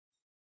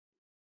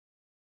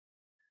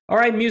All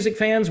right, music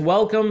fans,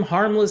 welcome.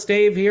 Harmless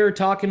Dave here,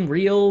 talking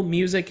real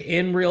music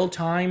in real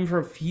time for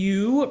a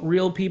few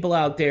real people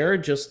out there,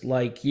 just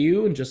like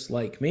you and just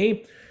like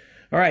me.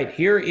 All right,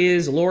 here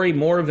is Lori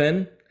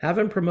Morvan.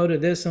 Haven't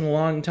promoted this in a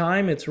long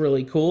time. It's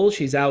really cool.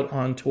 She's out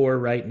on tour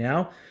right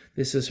now.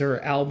 This is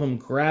her album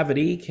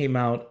Gravity, came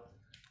out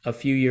a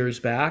few years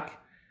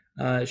back.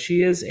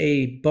 She is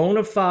a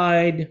bona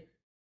fide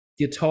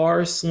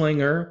guitar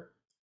slinger.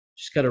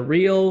 She's got a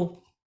real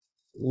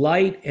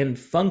light and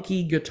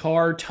funky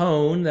guitar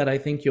tone that I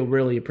think you'll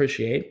really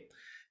appreciate.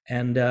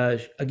 And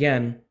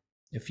again,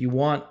 if you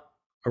want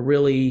a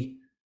really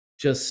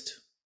just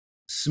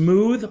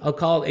smooth, I'll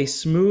call it a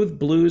smooth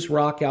blues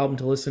rock album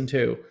to listen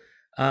to.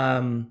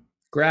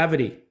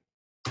 Gravity,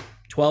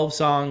 12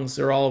 songs,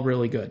 they're all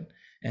really good.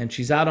 And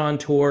she's out on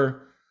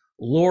tour,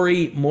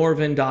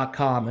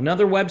 LoriMorvan.com.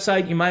 Another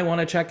website you might want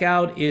to check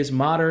out is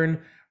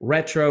Modern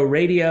Retro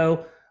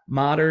Radio,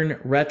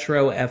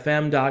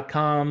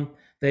 modernretrofm.com.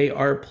 They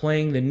are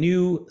playing the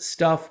new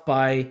stuff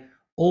by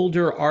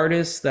older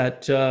artists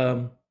that,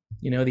 the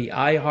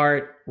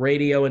iHeart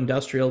Radio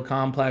Industrial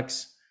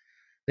Complex.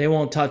 They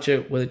won't touch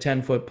it with a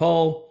 10-foot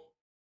pole.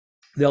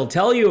 They'll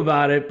tell you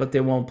about it, but they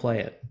won't play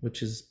it,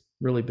 which is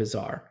really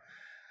bizarre.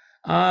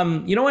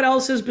 You know what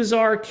else is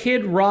bizarre?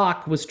 Kid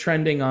Rock was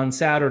trending on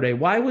Saturday.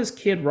 Why was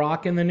Kid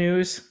Rock in the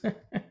news?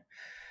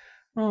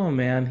 Oh,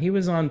 man. He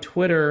was on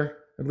Twitter,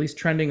 at least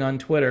trending on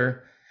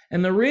Twitter.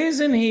 And the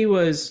reason he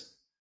was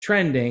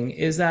trending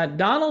is that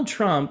Donald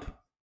Trump,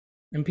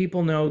 and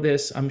people know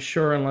this, I'm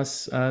sure,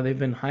 unless they've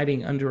been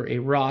hiding under a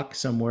rock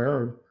somewhere,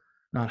 or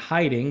not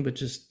hiding, but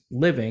just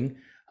living.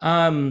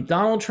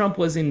 Donald Trump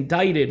was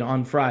indicted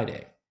on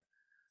Friday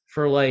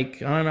for I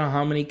don't know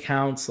how many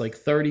counts,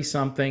 30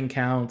 something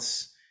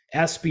counts,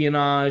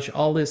 espionage,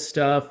 all this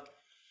stuff,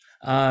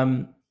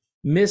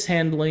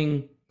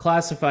 mishandling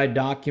classified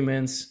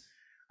documents.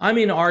 I'm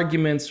in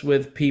arguments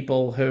with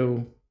people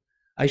who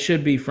I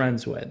should be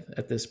friends with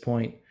at this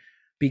point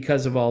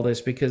because of all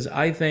this, because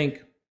I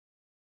think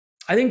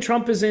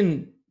Trump is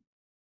in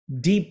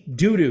deep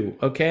doo-doo,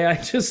 okay? I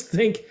just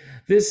think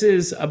this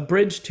is a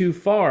bridge too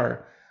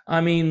far. I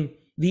mean,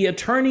 the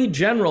attorney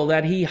general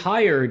that he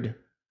hired,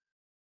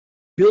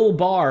 Bill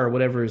Barr,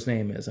 whatever his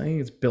name is, I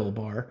think it's Bill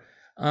Barr,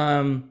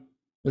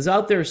 was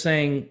out there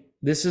saying,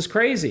 this is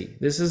crazy,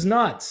 this is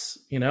nuts,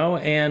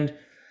 and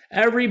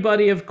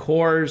everybody, of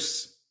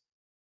course,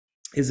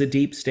 is a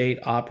deep state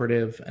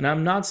operative. And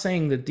I'm not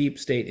saying the deep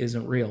state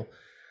isn't real.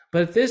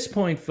 But at this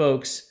point,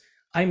 folks,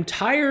 I'm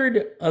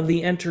tired of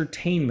the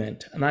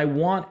entertainment and I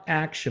want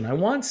action. I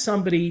want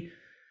somebody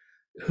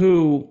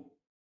who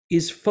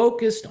is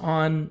focused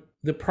on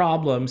the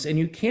problems, and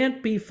you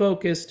can't be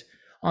focused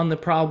on the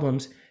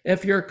problems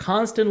if you're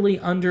constantly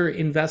under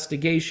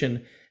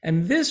investigation.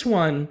 And this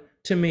one,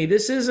 to me,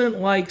 this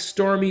isn't like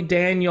Stormy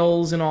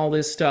Daniels and all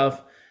this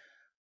stuff.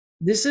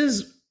 This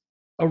is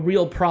a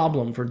real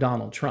problem for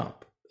Donald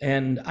Trump.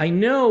 And I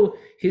know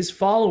his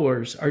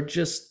followers are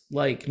just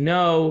like,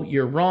 no,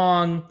 you're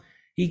wrong.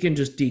 He can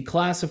just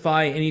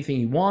declassify anything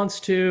he wants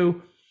to.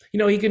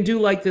 He can do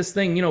like this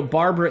thing,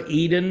 Barbara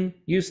Eden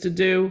used to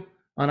do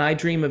on I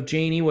Dream of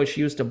Jeannie, where she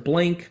used to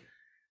blink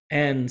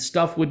and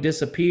stuff would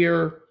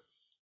disappear.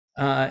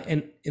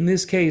 And in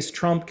this case,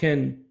 Trump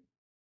can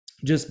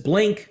just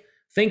blink,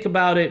 think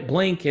about it,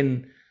 blink,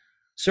 and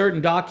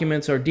certain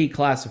documents are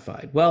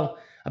declassified. Well,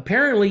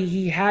 apparently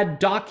he had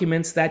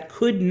documents that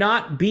could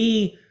not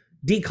be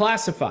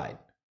declassified.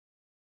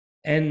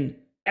 And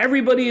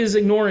everybody is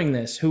ignoring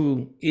this,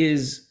 who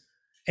is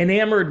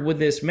enamored with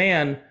this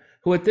man,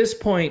 who at this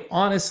point,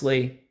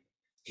 honestly,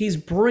 he's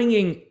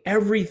bringing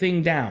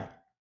everything down.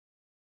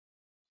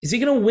 Is he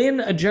going to win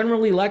a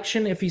general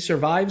election if he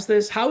survives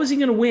this? How is he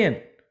going to win?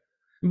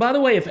 And by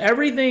the way, if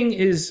everything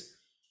is,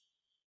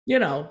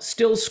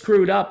 still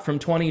screwed up from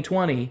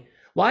 2020,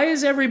 why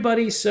is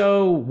everybody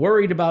so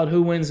worried about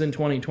who wins in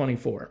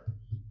 2024?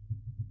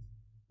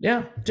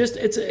 Yeah, just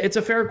it's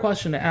a fair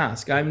question to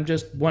ask. I'm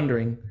just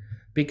wondering,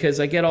 because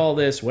I get all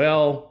this,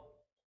 well,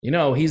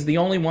 he's the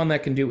only one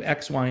that can do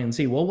X, Y, and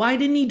Z. Well, why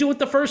didn't he do it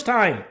the first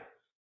time?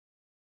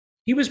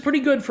 He was pretty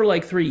good for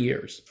 3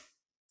 years.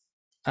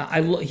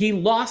 He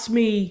lost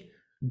me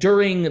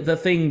during the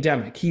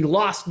thingdemic. He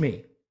lost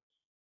me.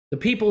 The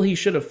people he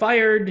should have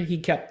fired, he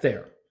kept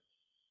there.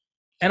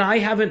 And I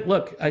haven't,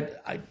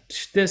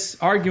 this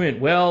argument,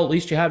 well, at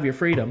least you have your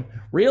freedom.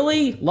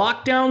 Really?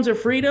 Lockdowns are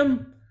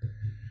freedom?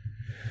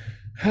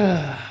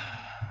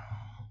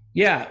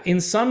 Yeah,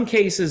 in some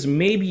cases,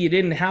 maybe you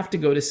didn't have to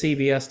go to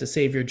CVS to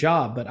save your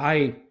job. But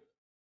I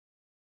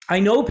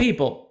know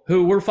people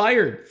who were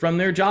fired from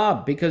their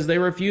job because they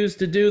refused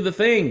to do the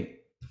thing.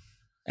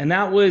 And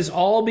that was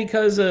all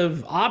because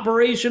of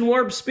Operation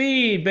Warp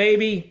Speed,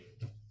 baby.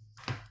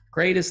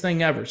 Greatest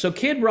thing ever. So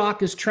Kid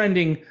Rock is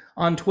trending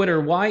on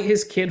Twitter. Why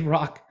is Kid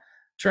Rock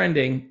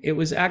trending? It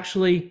was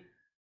actually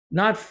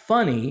not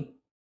funny,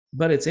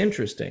 but it's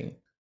interesting.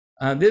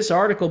 This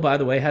article, by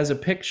the way, has a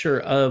picture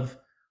of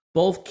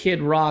both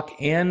Kid Rock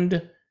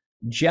and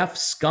Jeff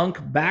Skunk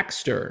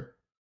Baxter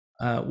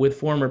with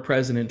former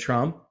President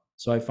Trump.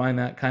 So I find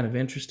that kind of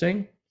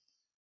interesting.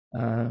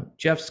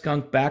 Jeff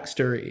Skunk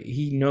Baxter,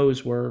 he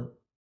knows where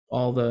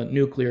all the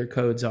nuclear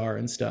codes are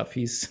and stuff.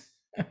 He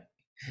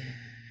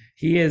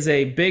is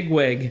a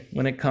bigwig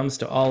when it comes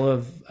to all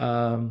of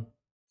the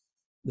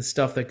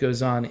stuff that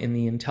goes on in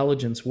the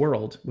intelligence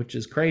world, which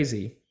is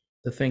crazy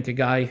to think a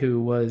guy who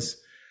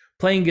was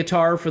playing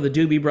guitar for the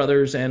Doobie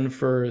Brothers and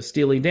for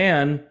Steely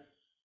Dan.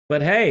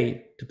 But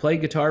hey, to play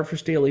guitar for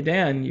Steely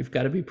Dan, you've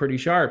got to be pretty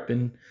sharp.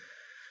 And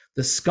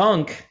the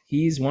Skunk,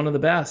 he's one of the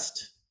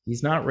best.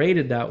 He's not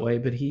rated that way,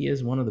 but he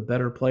is one of the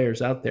better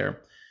players out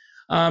there.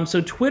 So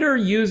Twitter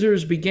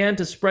users began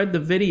to spread the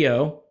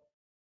video,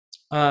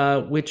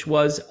 which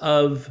was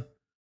of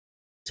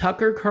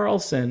Tucker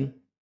Carlson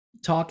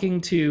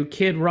talking to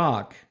Kid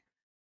Rock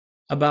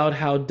about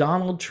how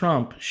Donald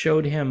Trump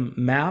showed him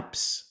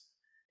maps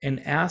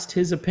and asked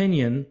his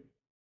opinion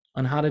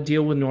on how to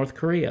deal with North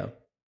Korea.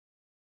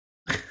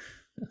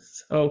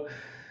 So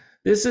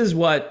this is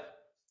what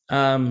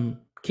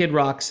Kid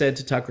Rock said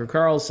to Tucker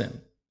Carlson.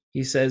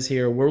 He says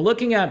here, we're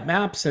looking at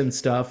maps and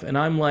stuff, and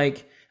I'm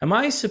like, am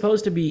I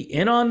supposed to be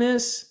in on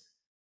this?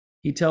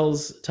 He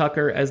tells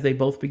Tucker as they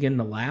both begin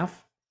to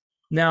laugh.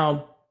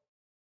 Now,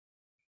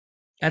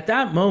 at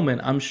that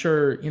moment, I'm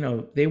sure,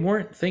 they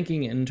weren't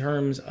thinking in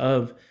terms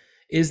of,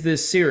 is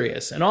this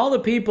serious? And all the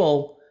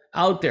people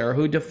out there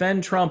who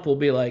defend Trump will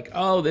be like,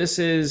 oh, this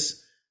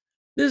is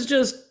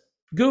just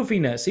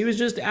goofiness. He was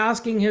just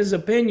asking his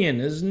opinion.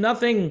 There's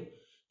nothing,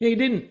 he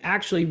didn't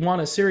actually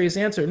want a serious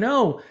answer.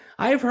 No,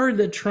 I've heard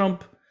that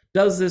Trump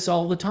does this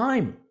all the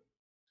time.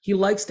 He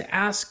likes to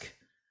ask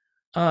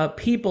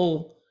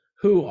people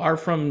who are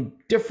from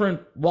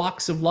different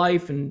walks of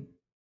life and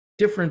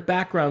different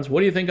backgrounds,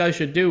 what do you think I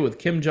should do with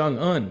Kim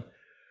Jong-un?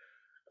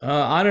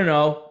 I don't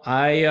know.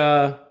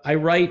 I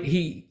write,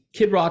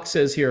 Kid Rock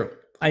says here,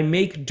 I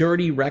make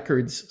dirty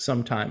records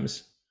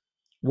sometimes.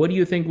 What do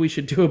you think we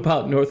should do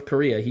about North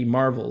Korea? He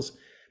marvels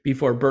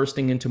before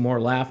bursting into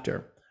more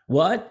laughter.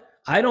 What?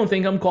 I don't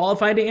think I'm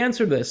qualified to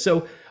answer this.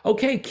 So,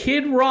 okay,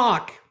 Kid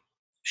Rock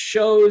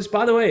shows,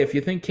 by the way, if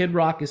you think Kid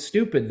Rock is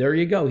stupid, there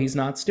you go. He's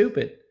not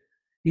stupid.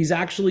 He's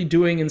actually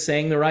doing and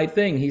saying the right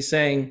thing. He's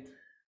saying,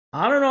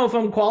 I don't know if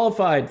I'm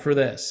qualified for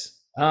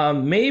this.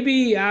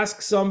 Maybe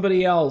ask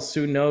somebody else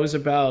who knows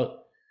about,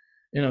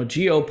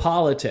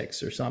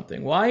 geopolitics or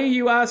something. Why are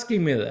you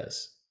asking me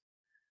this?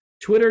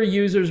 Twitter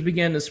users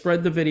began to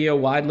spread the video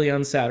widely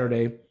on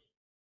Saturday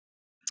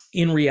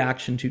in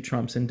reaction to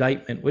Trump's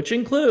indictment, which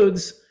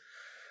includes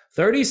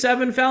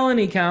 37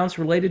 felony counts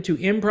related to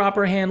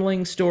improper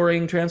handling,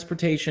 storing,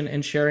 transportation,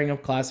 and sharing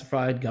of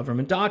classified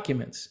government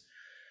documents.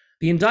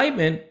 The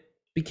indictment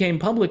became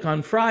public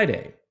on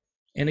Friday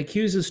and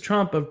accuses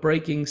Trump of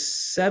breaking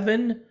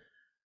 7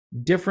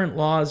 different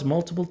laws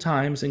multiple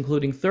times,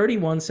 including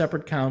 31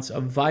 separate counts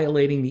of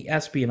violating the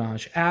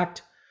Espionage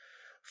Act.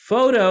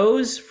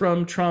 Photos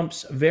from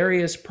Trump's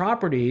various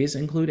properties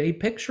include a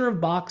picture of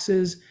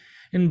boxes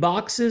and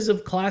boxes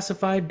of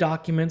classified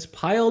documents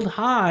piled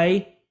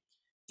high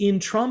in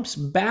Trump's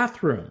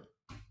bathroom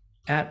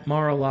at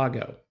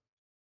Mar-a-Lago.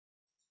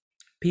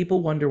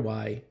 People wonder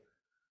why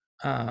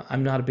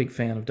I'm not a big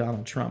fan of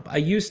Donald Trump. I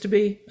used to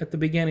be at the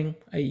beginning.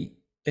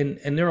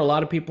 And there are a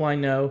lot of people I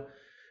know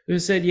who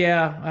said,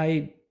 yeah,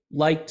 I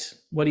liked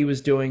what he was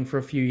doing for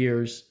a few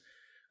years.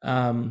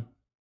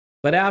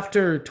 But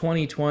after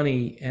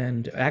 2020,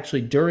 and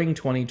actually during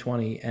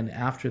 2020 and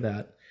after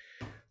that,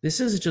 this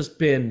has just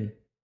been,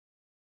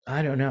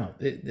 I don't know,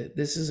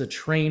 this is a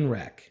train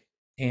wreck.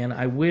 And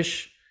I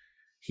wish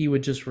he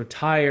would just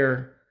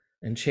retire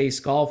and chase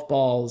golf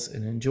balls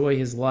and enjoy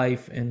his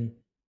life and,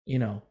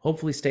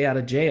 hopefully stay out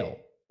of jail,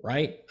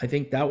 right? I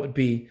think that would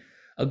be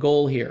a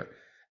goal here.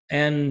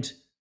 And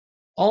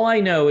all I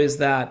know is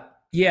that,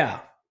 yeah,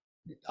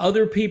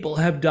 other people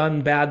have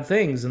done bad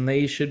things and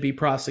they should be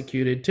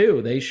prosecuted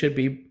too. They should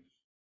be,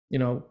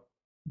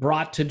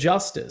 brought to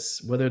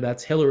justice, whether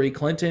that's Hillary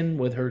Clinton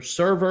with her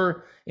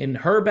server in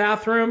her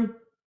bathroom,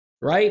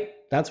 right?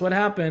 That's what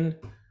happened.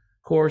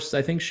 Of course,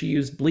 I think she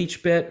used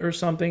bleach bit or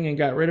something and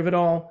got rid of it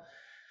all.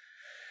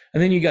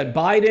 And then you got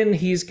Biden.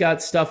 He's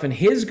got stuff in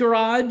his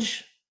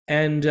garage.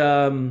 And,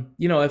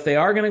 if they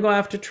are going to go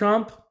after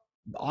Trump,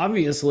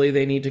 obviously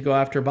they need to go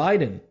after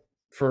Biden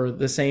for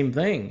the same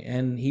thing.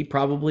 And he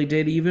probably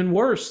did even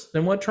worse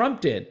than what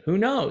Trump did. Who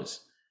knows?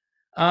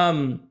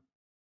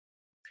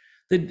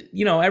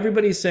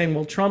 Everybody's saying,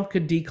 well, Trump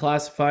could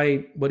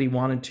declassify what he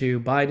wanted to.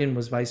 Biden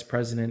was vice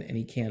president and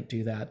he can't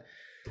do that.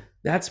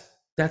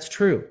 That's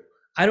true.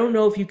 I don't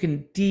know if you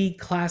can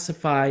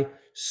declassify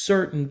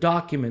certain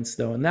documents,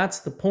 though, and that's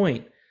the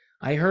point.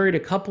 I heard a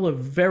couple of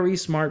very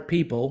smart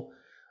people,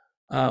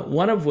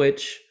 one of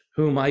which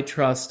whom I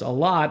trust a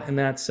lot, and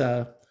that's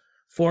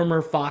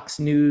former Fox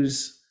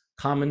News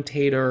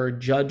commentator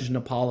Judge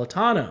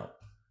Napolitano,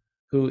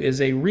 who is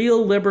a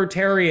real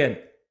libertarian.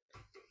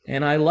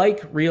 And I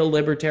like real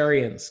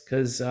libertarians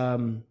because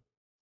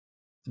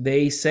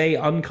they say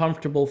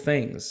uncomfortable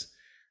things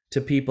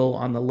to people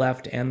on the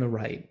left and the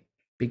right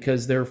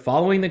because they're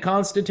following the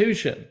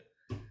Constitution.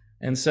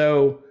 And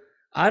so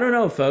I don't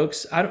know,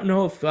 folks. I don't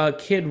know if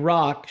Kid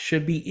Rock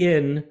should be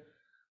in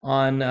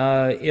on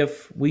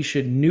if we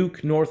should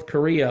nuke North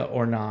Korea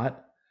or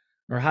not,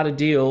 or how to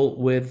deal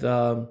with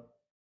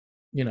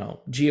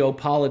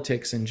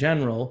geopolitics in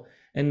general.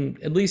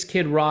 And at least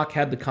Kid Rock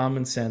had the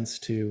common sense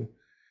to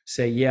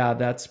say, yeah,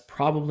 that's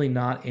probably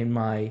not in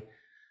my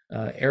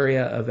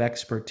area of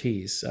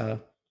expertise.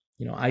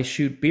 I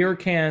shoot beer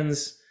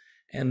cans,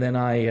 and then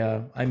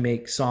I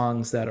make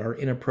songs that are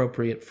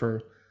inappropriate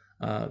for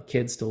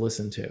kids to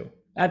listen to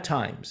at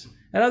times.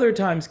 At other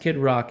times, Kid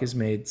Rock has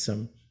made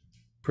some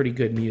pretty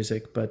good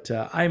music, but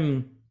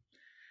I'm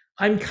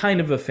kind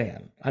of a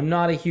fan. I'm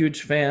not a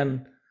huge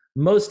fan.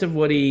 Most of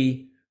what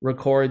he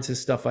records is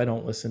stuff I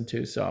don't listen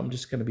to, so I'm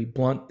just going to be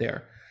blunt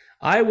there.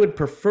 I would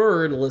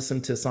prefer to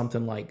listen to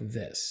something like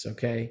this,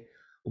 okay?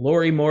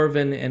 Lori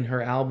Morvan and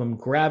her album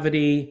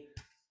Gravity.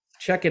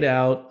 Check it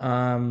out.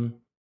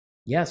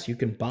 Yes, you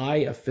can buy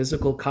a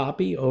physical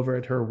copy over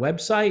at her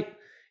website.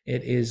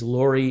 It is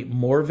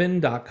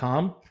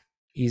lorimorvan.com.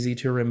 Easy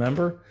to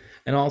remember.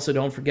 And also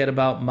don't forget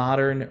about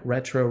Modern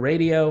Retro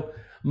Radio,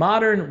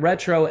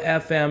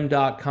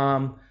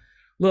 modernretrofm.com.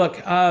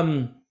 Look,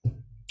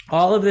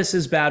 all of this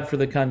is bad for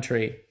the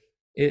country.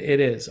 It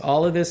is.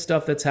 All of this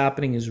stuff that's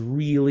happening is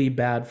really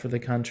bad for the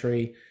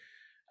country.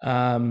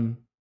 And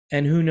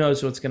who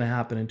knows what's going to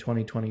happen in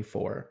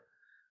 2024.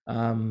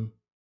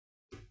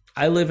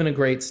 I live in a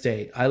great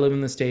state. I live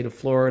in the state of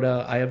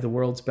Florida. I have the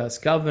world's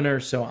best governor,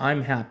 so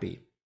I'm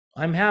happy.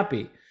 I'm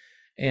happy.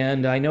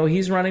 And I know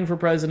he's running for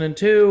president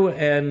too,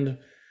 and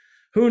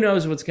who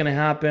knows what's going to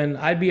happen.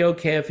 I'd be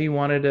okay if he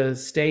wanted to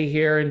stay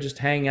here and just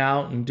hang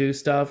out and do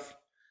stuff,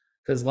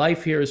 because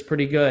life here is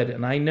pretty good.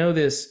 And I know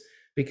this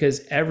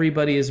because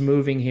everybody is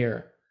moving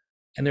here,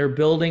 and they're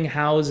building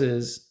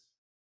houses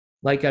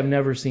like I've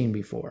never seen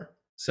before.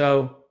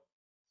 So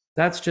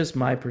that's just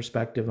my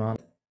perspective on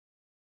it.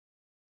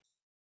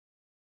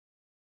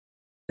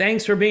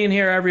 Thanks for being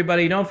here,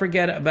 everybody. Don't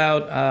forget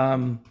about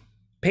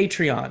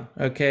Patreon,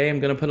 okay?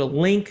 I'm going to put a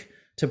link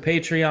to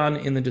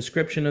Patreon in the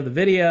description of the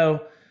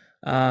video.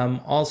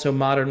 Also,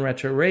 Modern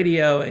Retro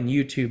Radio and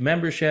YouTube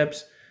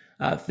memberships.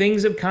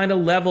 Things have kind of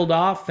leveled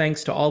off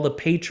thanks to all the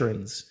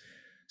patrons.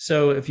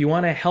 So if you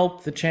want to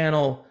help the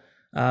channel,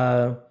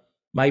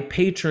 my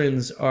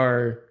patrons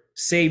are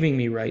saving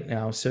me right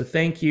now. So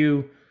thank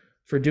you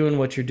for doing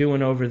what you're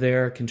doing over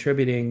there,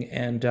 contributing,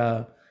 and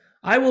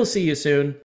I will see you soon.